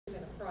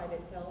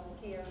private health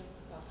care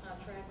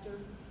contractor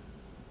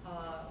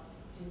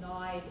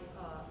denied,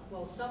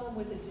 well, someone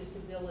with a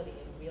disability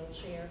in a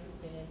wheelchair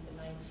who'd been in for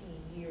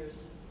 19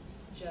 years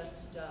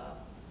just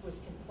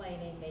was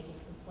complaining, making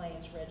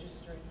complaints,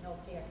 registering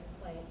healthcare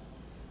complaints.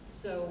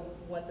 So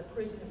what the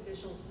prison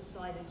officials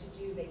decided to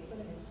do, they put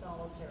him in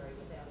solitary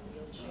without a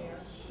wheelchair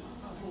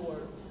for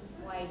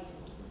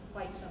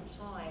quite some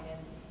time. And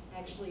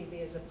actually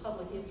there's a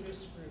public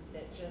interest group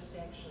that just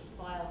actually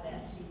filed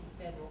that suit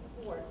in federal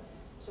court.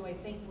 So I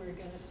think we're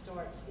going to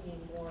start seeing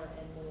more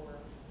and more,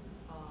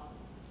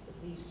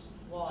 at least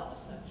law on the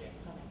subject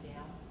coming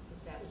down,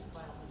 because that was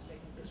filed in the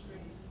 2nd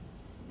District.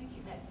 Thank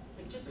you.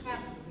 It just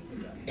happened a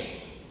week ago.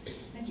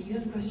 Thank you. You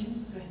have a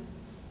question? Go ahead.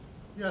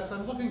 Yes,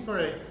 I'm looking for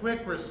a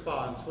quick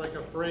response, like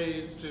a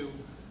phrase to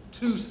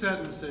 2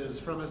 sentences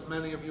from as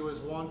many of you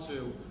as want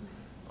to.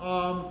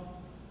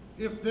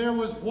 If there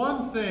was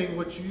one thing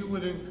which you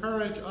would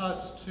encourage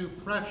us to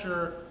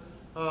pressure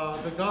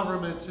the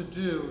government to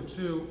do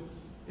to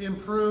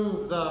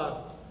improve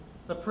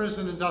the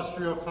prison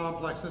industrial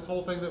complex, this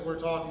whole thing that we're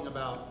talking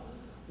about,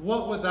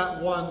 what would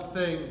that one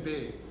thing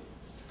be?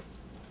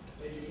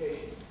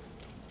 Education.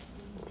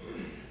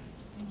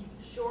 Thank you.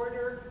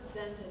 Shorter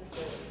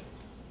sentences.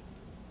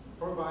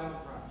 For violent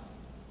crimes.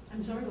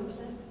 I'm sorry, what was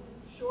that?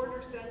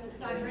 Shorter sentences.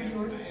 And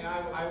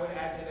I would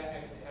add to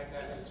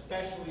that,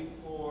 especially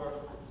for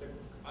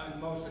the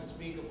most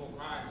unspeakable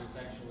crimes,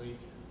 essentially,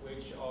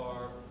 which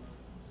are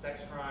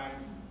sex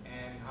crimes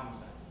and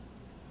homicides.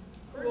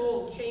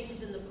 Parole,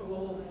 changes in the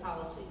parole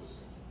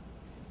policies.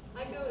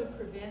 I go to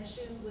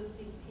prevention,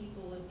 lifting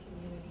people and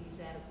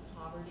communities out of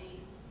poverty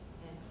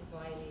and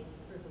providing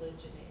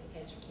privilege and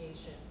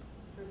education,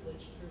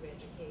 privilege through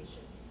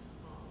education.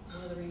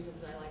 One of the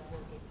reasons I like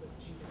working with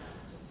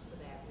juveniles is for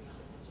that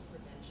reason. It's a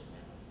prevention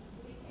method.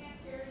 We can't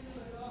hear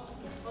you at all.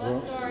 Oh, I'm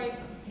sorry.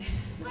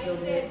 I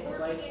said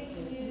working in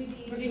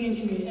communities. Working in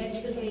communities.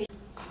 Education.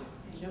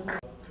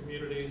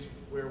 Communities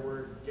where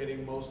we're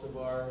getting most of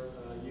our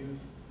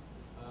youth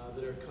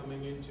that are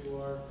coming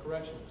into our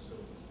correctional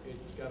facilities.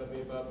 It's got to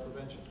be about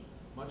prevention.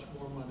 Much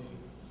more money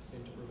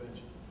into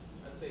prevention.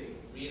 I'd say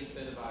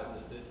re-incentivize the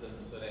system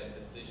so that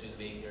decision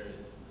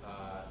makers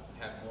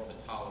have more of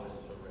a tolerance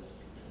for risk.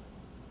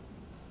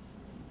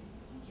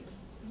 Thank you.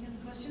 Any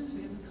other questions?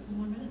 We have a couple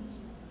more minutes.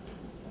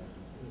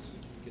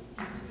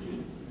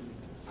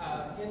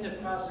 In the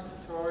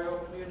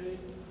prosecutorial community,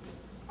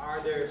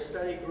 are there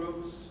study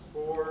groups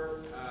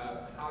for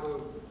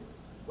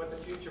what the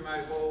future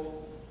might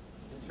hold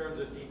in terms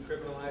of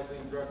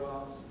decriminalizing drug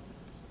laws?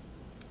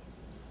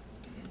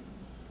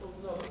 Well,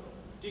 no,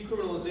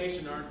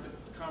 decriminalization aren't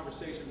the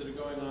conversations that are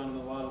going on in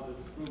a lot of the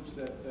groups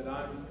that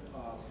I'm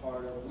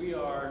part of. We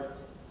are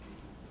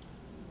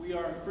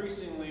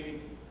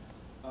increasingly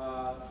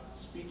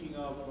speaking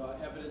of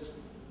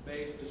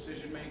evidence-based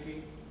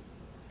decision-making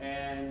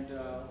and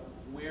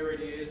where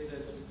it is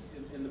that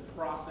in the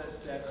process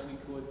that we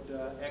could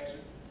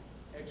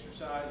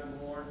exercise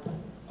more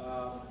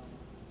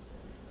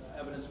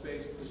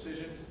evidence-based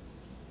decisions.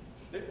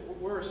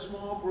 We're a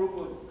small group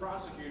of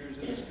prosecutors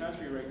in this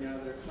country right now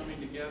that are coming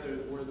together.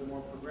 We're the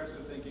more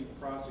progressive thinking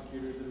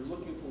prosecutors that are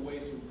looking for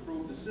ways to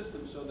improve the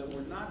system so that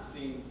we're not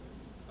seeing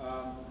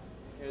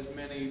as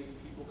many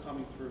people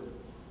coming through.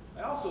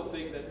 I also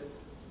think that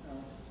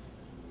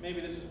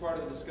maybe this is part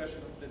of the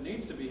discussion that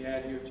needs to be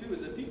had here too,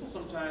 is that people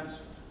sometimes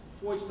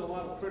foist a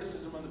lot of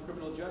criticism on the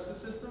criminal justice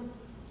system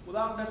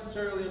without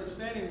necessarily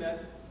understanding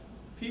that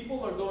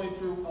people are going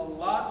through a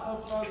lot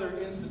of other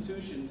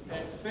institutions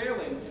and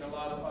failing in a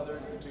lot of other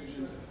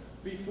institutions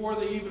before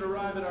they even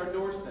arrive at our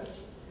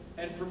doorsteps.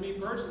 And for me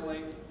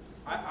personally,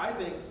 I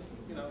think,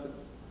 the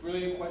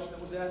brilliant question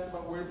that was asked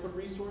about where to put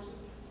resources,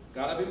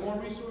 gotta be more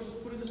resources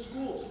put into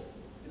schools,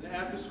 in the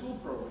after-school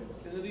programs,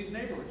 into these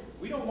neighborhoods.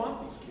 We don't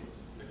want these kids.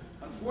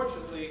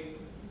 Unfortunately,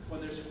 when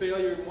there's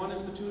failure in one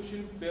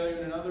institution, failure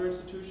in another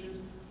institutions,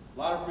 a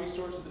lot of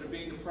resources that are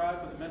being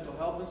deprived from the mental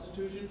health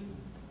institutions,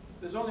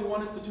 there's only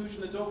one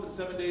institution that's open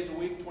 7 days a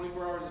week,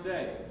 24 hours a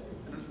day.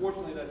 And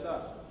unfortunately, that's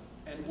us.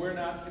 And we're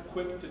not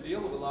equipped to deal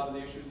with a lot of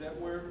the issues that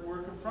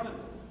we're confronted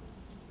with.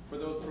 For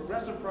those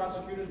progressive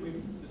prosecutors,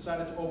 we've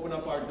decided to open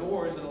up our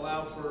doors and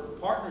allow for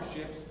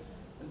partnerships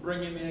and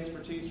bring in the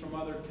expertise from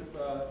other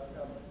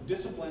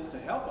disciplines to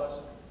help us.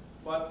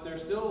 But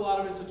there's still a lot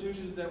of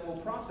institutions that will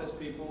process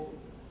people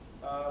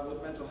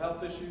with mental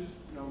health issues,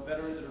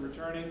 veterans that are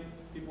returning,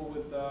 people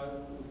with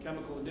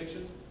chemical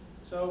addictions.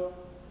 So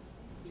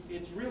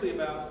it's really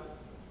about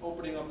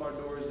opening up our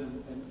doors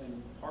and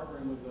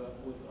partnering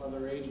with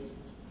other agencies.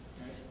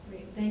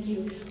 Great, thank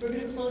you. We're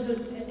going to close it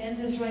and end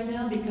this right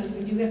now because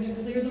we do have to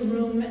clear the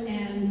room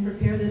and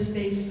prepare this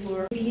space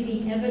for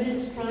the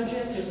Evidence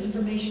Project. There's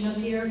information up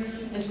here.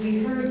 As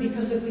we heard,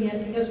 because we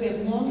have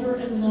longer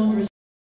and longer